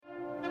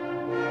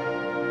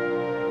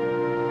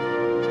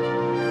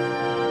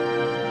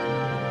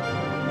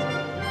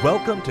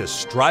Welcome to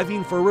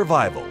Striving for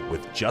Revival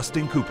with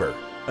Justin Cooper,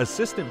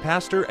 Assistant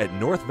Pastor at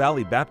North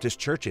Valley Baptist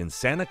Church in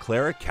Santa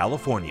Clara,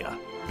 California.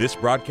 This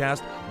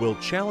broadcast will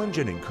challenge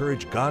and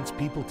encourage God's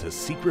people to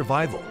seek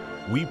revival.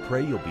 We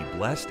pray you'll be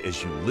blessed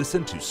as you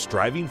listen to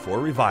Striving for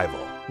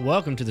Revival.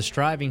 Welcome to the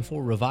Striving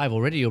for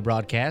Revival radio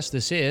broadcast.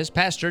 This is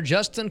Pastor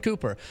Justin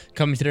Cooper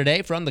coming to you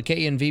today from the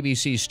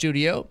KNVBC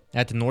studio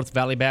at the North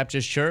Valley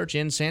Baptist Church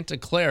in Santa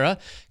Clara,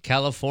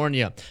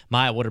 California.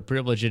 What a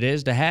privilege it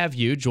is to have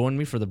you join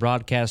me for the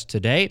broadcast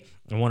today.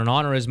 And what an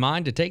honor is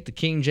mine to take the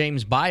King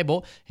James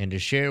Bible and to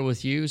share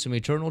with you some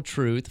eternal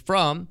truth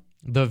from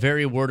the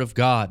very Word of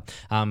God.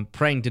 I'm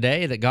praying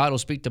today that God will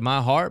speak to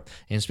my heart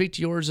and speak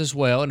to yours as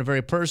well in a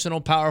very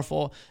personal,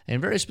 powerful, and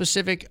very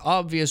specific,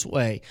 obvious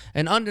way,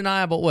 an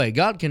undeniable way.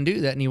 God can do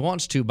that, and He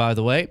wants to, by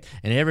the way.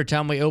 And every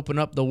time we open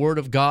up the Word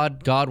of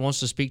God, God wants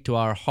to speak to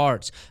our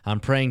hearts. I'm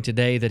praying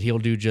today that He'll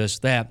do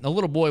just that. A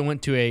little boy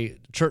went to a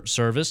church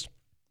service.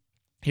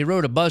 He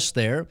rode a bus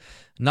there,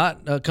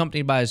 not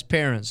accompanied by his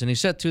parents, and he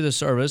sat through the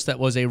service that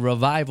was a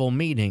revival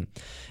meeting.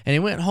 And he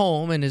went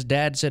home, and his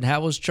dad said,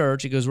 "How was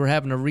church?" He goes, "We're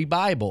having a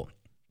revival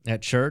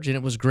at church, and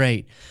it was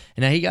great."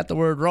 And now he got the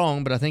word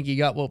wrong, but I think he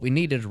got what we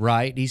needed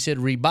right. He said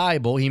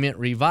revival, he meant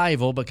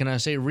revival, but can I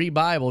say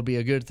revival would be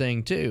a good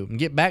thing too? And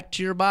get back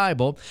to your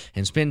Bible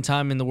and spend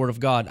time in the Word of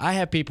God. I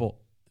have people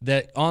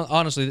that,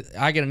 honestly,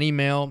 I get an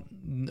email,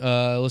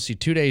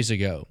 2 days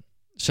ago.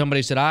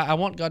 Somebody said, I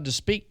want God to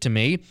speak to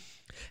me.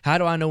 How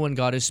do I know when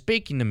God is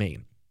speaking to me?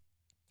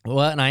 Well,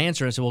 and I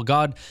answer, I said, well,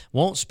 God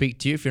won't speak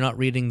to you if you're not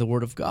reading the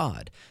Word of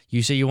God.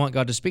 You say you want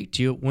God to speak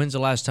to you. When's the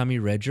last time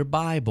you read your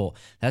Bible?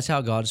 That's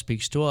how God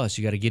speaks to us.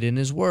 You got to get in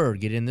His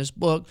Word, get in this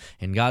book,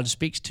 and God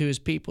speaks to His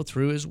people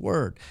through His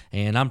Word.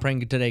 And I'm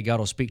praying today God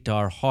will speak to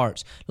our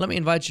hearts. Let me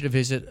invite you to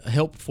visit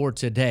Help for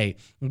Today.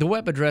 The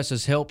web address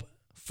is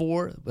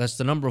that's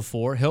the number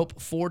 4,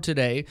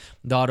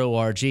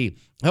 helpfortoday.org.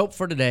 Help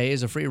for Today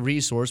is a free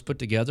resource put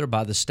together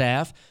by the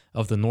staff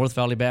of the North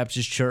Valley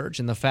Baptist Church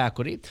and the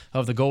faculty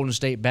of the Golden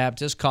State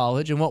Baptist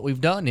College. And what we've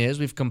done is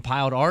we've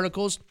compiled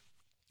articles,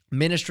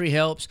 ministry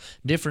helps,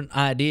 different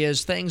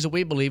ideas, things that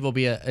we believe will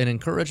be an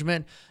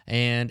encouragement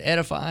and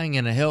edifying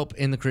and a help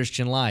in the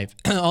Christian life.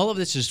 All of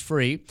this is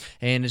free,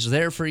 and it's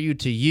there for you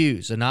to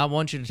use, and I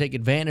want you to take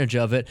advantage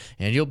of it,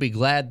 and you'll be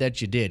glad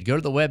that you did. Go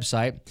to the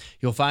website.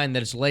 You'll find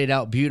that it's laid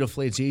out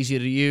beautifully. It's easy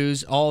to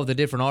use. All of the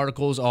different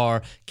articles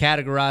are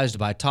categorized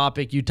by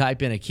topic. You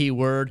type in a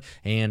keyword,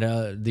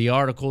 and the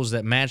articles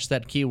that match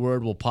that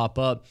keyword will pop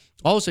up.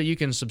 Also, you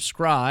can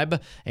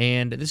subscribe,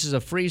 and this is a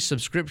free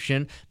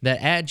subscription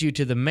that adds you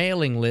to the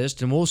mailing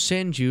list, and we'll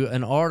send you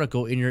an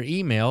article in your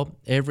email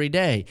every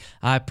day.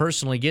 I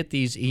personally get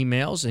these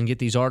emails and get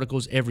these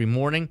articles every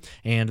morning,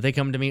 and they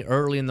come to me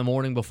early in the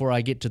morning before I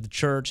get to the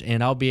church,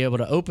 and I'll be able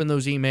to open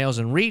those emails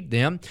and read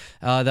them,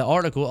 the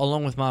article,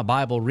 along with my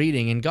Bible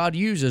reading, and God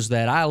uses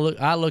that. I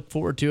look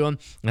forward to them,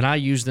 and I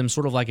use them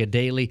sort of like a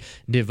daily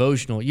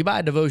devotional. You buy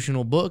a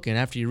devotional book, and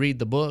after you read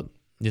the book,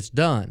 it's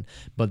done.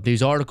 But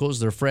these articles,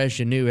 they're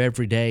fresh and new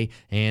every day,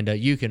 and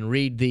you can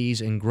read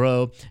these and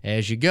grow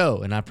as you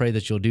go. And I pray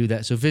that you'll do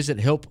that. So visit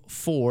Help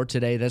for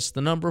Today. That's the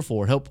number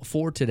 4,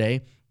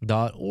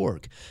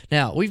 helpfortoday.org.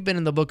 Now, we've been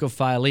in the book of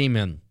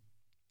Philemon.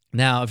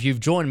 Now, if you've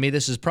joined me,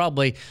 this is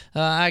probably,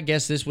 I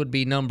guess this would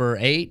be number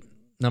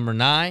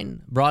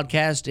 9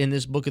 broadcast in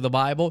this book of the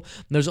Bible.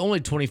 There's only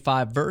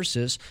 25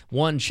 verses,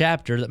 one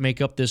chapter that make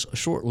up this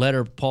short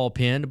letter Paul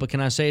penned, but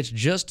can I say it's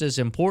just as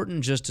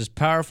important, just as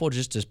powerful,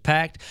 just as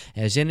packed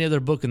as any other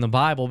book in the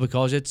Bible,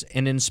 because it's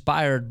an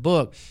inspired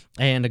book.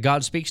 And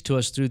God speaks to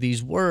us through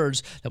these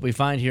words that we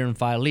find here in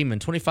Philemon.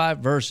 25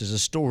 verses, a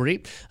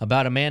story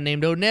about a man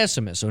named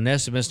Onesimus.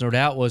 Onesimus, no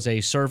doubt, was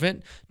a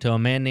servant to a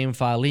man named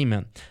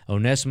Philemon.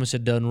 Onesimus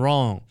had done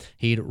wrong.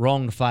 He'd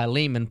wronged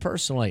Philemon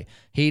personally.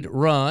 He'd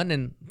run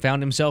and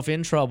found himself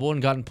in trouble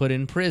and gotten put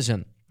in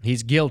prison.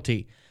 He's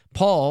guilty.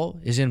 Paul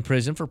is in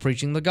prison for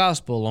preaching the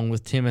gospel along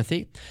with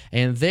Timothy.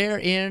 And there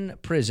in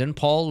prison,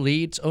 Paul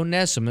leads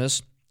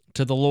Onesimus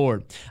to the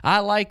Lord. I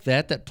like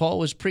that Paul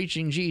was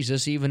preaching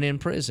Jesus even in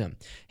prison.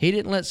 He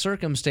didn't let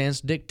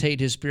circumstance dictate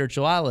his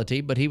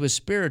spirituality, but he was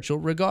spiritual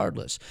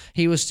regardless.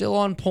 He was still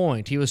on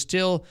point. He was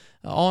still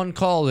on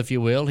call, if you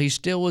will. He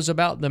still was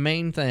about the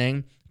main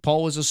thing.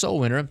 Paul was a soul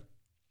winner,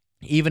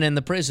 even in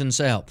the prison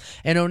cell.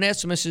 And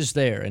Onesimus is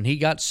there, and he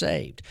got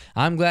saved.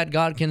 I'm glad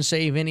God can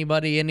save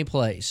anybody, any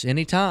place,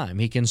 anytime.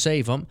 He can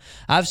save them.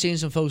 I've seen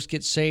some folks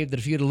get saved that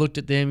if you'd have looked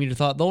at them, you'd have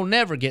thought, they'll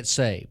never get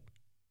saved.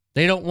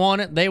 They don't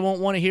want it. They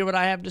won't want to hear what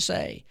I have to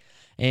say.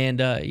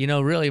 And,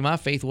 really, my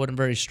faith wasn't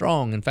very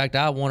strong. In fact,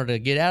 I wanted to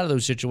get out of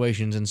those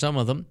situations in some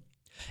of them.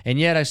 And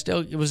yet I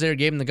still was there,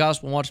 gave them the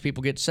gospel, and watched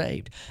people get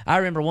saved. I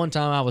remember one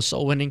time I was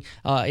soul winning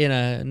in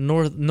a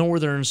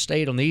northern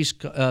state on the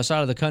east side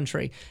of the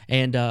country,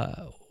 and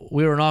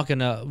we were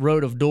knocking a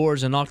road of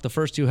doors and knocked the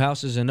first 2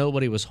 houses, and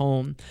nobody was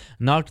home.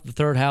 Knocked the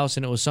third house,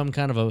 and it was some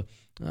kind of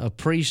a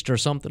priest or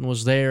something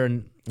was there,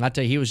 and I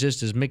tell you, he was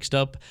just as mixed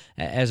up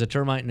as a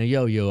termite and a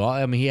yo-yo.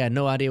 I mean, he had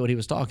no idea what he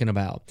was talking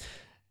about.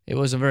 It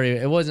wasn't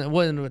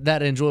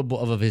that enjoyable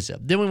of a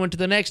visit. Then we went to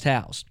the next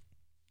house.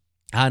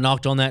 I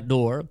knocked on that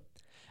door,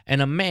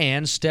 and a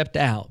man stepped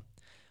out.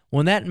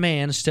 When that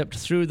man stepped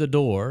through the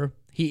door,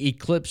 he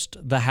eclipsed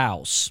the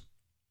house.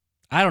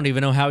 I don't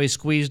even know how he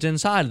squeezed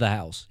inside the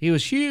house. He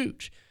was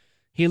huge.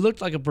 He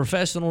looked like a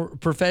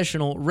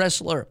professional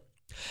wrestler.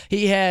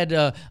 He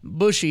had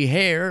bushy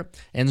hair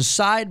and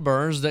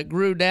sideburns that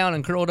grew down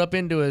and curled up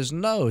into his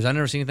nose. I've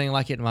never seen anything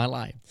like it in my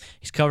life.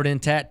 He's covered in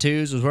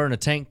tattoos, was wearing a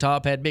tank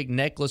top, had a big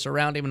necklace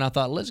around him, and I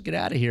thought, let's get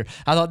out of here.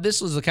 I thought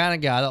this was the kind of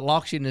guy that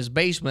locks you in his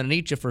basement and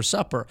eats you for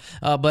supper.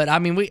 I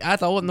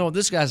thought, well, no,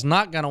 this guy's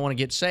not going to want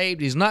to get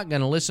saved. He's not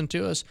going to listen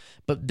to us.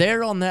 But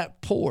there on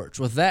that porch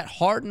with that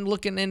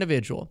hardened-looking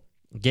individual,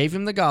 gave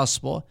him the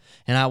gospel,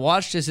 and I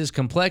watched as his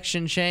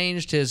complexion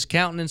changed, his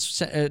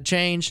countenance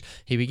changed.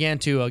 He began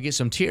to get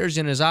some tears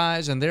in his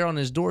eyes, and there on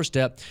his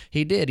doorstep,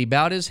 he did. He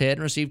bowed his head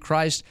and received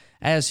Christ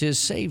as his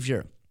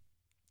Savior.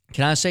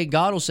 Can I say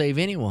God will save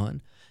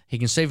anyone? He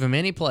can save him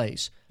any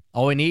place.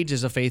 All he needs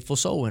is a faithful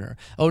soul winner.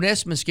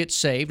 Onesimus gets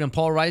saved, and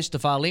Paul writes to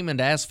Philemon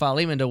to ask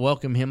Philemon to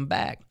welcome him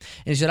back.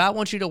 And he said, I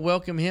want you to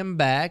welcome him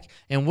back,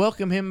 and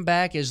welcome him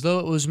back as though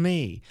it was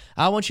me.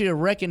 I want you to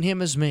reckon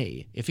him as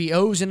me. If he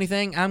owes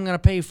anything, I'm going to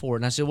pay for it.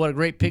 And I said, what a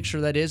great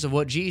picture that is of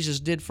what Jesus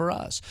did for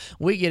us.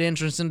 We get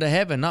entrance into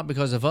heaven, not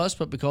because of us,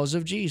 but because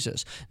of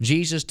Jesus.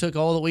 Jesus took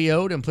all that we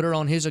owed and put it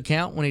on his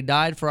account when he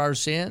died for our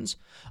sins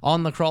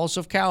on the cross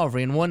of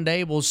Calvary. And one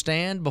day we'll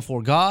stand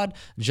before God,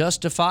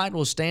 justified.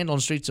 We'll stand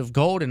on streets of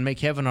gold and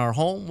make heaven our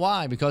home.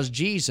 Why? Because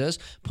Jesus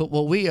put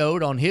what we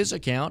owed on his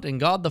account, and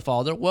God the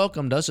Father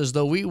welcomed us as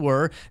though we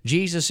were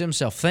Jesus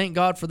himself. Thank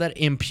God for that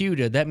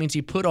imputed. That means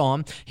he put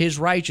on his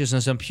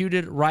righteousness,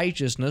 imputed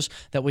righteousness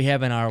that we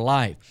have in our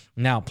life.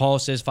 Now, Paul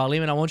says,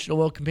 Philemon, I want you to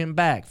welcome him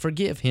back.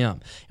 Forgive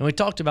him. And we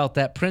talked about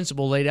that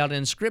principle laid out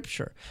in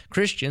Scripture.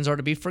 Christians are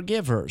to be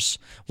forgivers.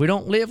 We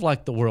don't live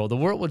like the world. The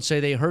world would say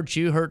they hurt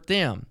you, hurt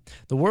them.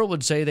 The world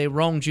would say they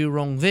wronged you,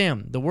 wronged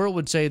them. The world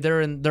would say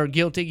they're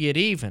guilty, get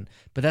even.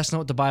 But that's not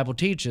what the Bible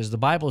teaches. The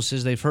Bible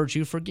says they've hurt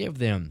you, forgive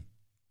them.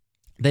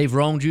 They've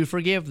wronged you,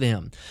 forgive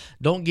them.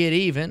 Don't get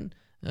even.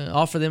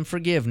 Offer them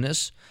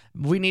forgiveness.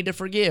 We need to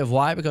forgive.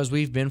 Why? Because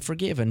we've been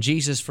forgiven.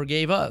 Jesus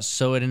forgave us,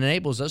 so it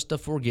enables us to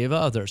forgive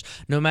others.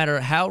 No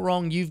matter how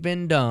wrong you've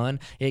been done,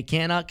 it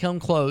cannot come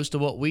close to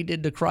what we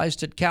did to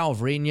Christ at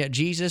Calvary, and yet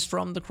Jesus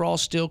from the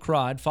cross still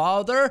cried,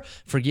 Father,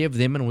 forgive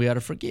them, and we ought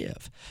to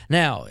forgive.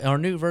 Now, our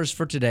new verse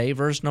for today,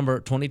 verse number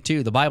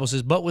 22, the Bible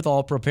says, But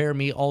withal prepare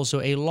me also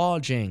a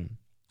lodging.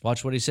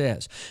 Watch what he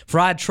says.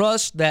 For I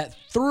trust that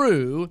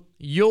through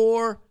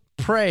your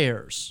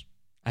prayers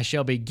I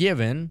shall be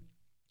given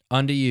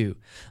unto you.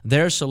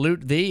 There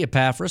salute thee,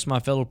 Epaphras, my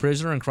fellow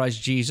prisoner in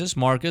Christ Jesus,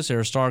 Marcus,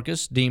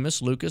 Aristarchus,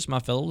 Demas, Lucas, my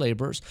fellow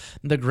laborers.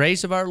 The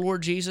grace of our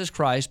Lord Jesus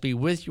Christ be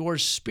with your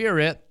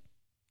spirit.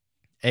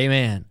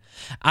 Amen.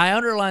 I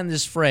underline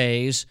this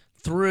phrase,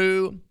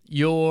 through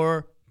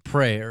your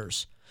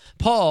prayers.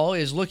 Paul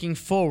is looking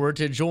forward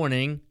to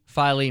joining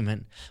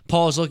Philemon.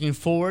 Paul is looking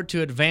forward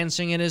to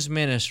advancing in his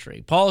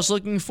ministry. Paul is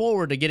looking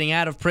forward to getting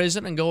out of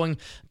prison and going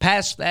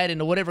past that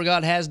into whatever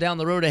God has down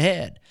the road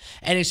ahead.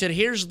 And he said,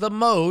 here's the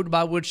mode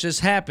by which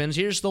this happens.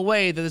 Here's the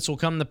way that this will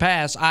come to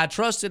pass. I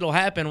trust it'll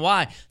happen.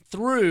 Why?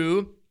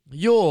 Through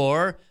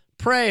your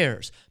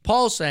prayers.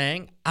 Paul's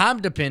saying,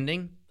 I'm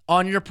depending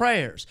on your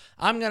prayers.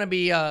 I'm going to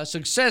be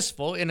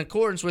successful in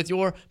accordance with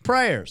your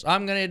prayers.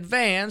 I'm going to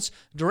advance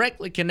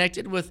directly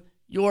connected with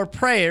your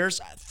prayers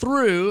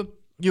through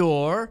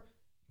your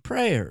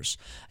prayers.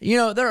 You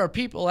know, there are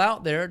people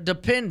out there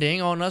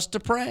depending on us to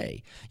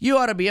pray. You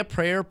ought to be a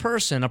prayer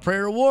person, a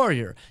prayer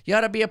warrior. You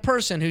ought to be a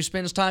person who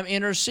spends time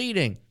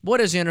interceding.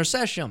 What is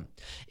intercession?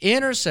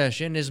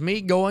 Intercession is me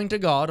going to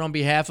God on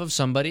behalf of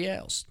somebody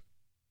else,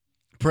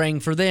 praying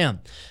for them,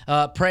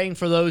 praying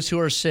for those who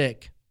are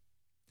sick,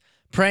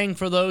 praying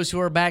for those who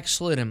are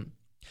backslidden,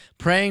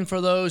 praying for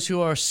those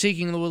who are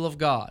seeking the will of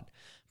God,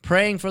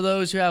 praying for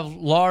those who have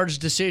large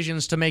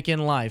decisions to make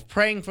in life,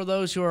 praying for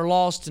those who are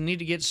lost and need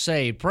to get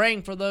saved,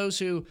 praying for those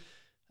who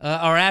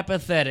are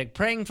apathetic,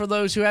 praying for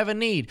those who have a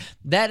need.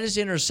 That is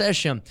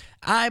intercession.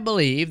 I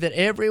believe that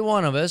every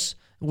one of us,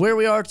 where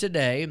we are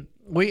today,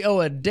 we owe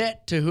a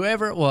debt to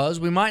whoever it was.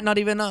 We might not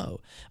even know,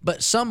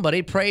 but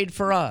somebody prayed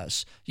for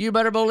us. You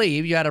better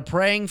believe you had a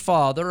praying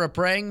father, a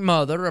praying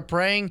mother, a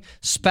praying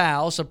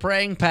spouse, a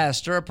praying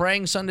pastor, a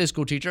praying Sunday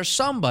school teacher.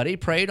 Somebody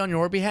prayed on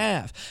your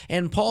behalf.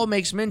 And Paul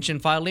makes mention,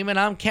 Philemon,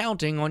 I'm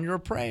counting on your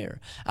prayer.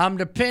 I'm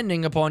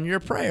depending upon your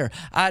prayer.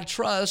 I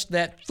trust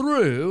that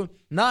through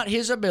not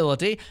his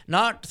ability,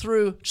 not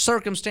through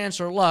circumstance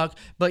or luck,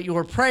 but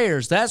your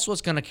prayers. That's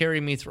what's going to carry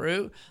me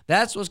through.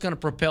 That's what's going to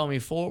propel me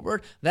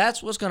forward.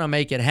 That's what's going to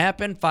make it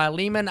happen.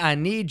 Philemon, I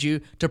need you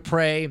to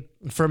pray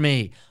for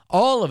me.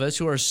 All of us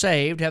who are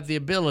saved have the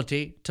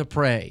ability to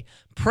pray.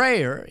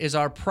 Prayer is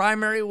our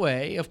primary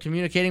way of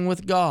communicating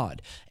with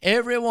God.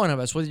 Every one of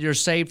us, whether you're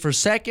saved for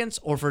seconds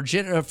or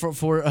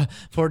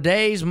for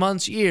days,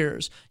 months,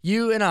 years,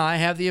 you and I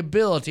have the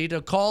ability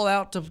to call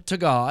out to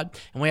God,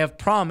 and we have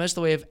promised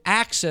that we have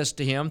access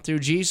to Him through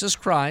Jesus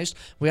Christ.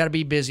 We got to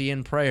be busy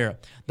in prayer.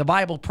 The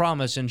Bible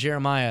promise in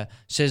Jeremiah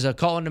says,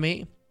 "Call unto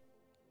me,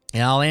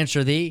 and I'll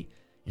answer thee,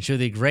 and show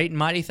thee great and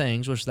mighty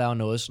things which thou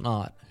knowest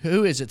not.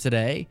 Who is it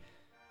today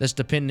that's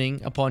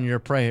depending upon your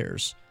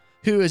prayers?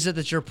 Who is it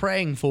that you're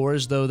praying for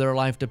as though their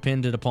life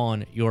depended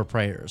upon your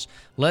prayers?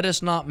 Let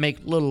us not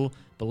make little,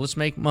 but let's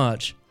make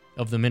much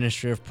of the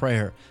ministry of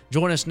prayer.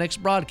 Join us next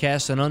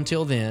broadcast, and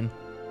until then,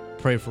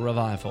 pray for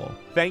revival.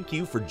 Thank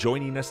you for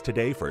joining us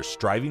today for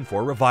Striving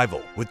for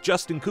Revival with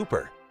Justin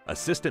Cooper,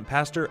 Assistant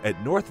Pastor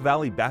at North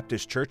Valley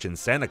Baptist Church in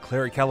Santa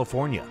Clara,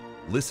 California.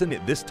 Listen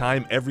at this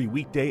time every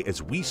weekday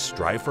as we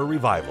strive for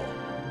revival.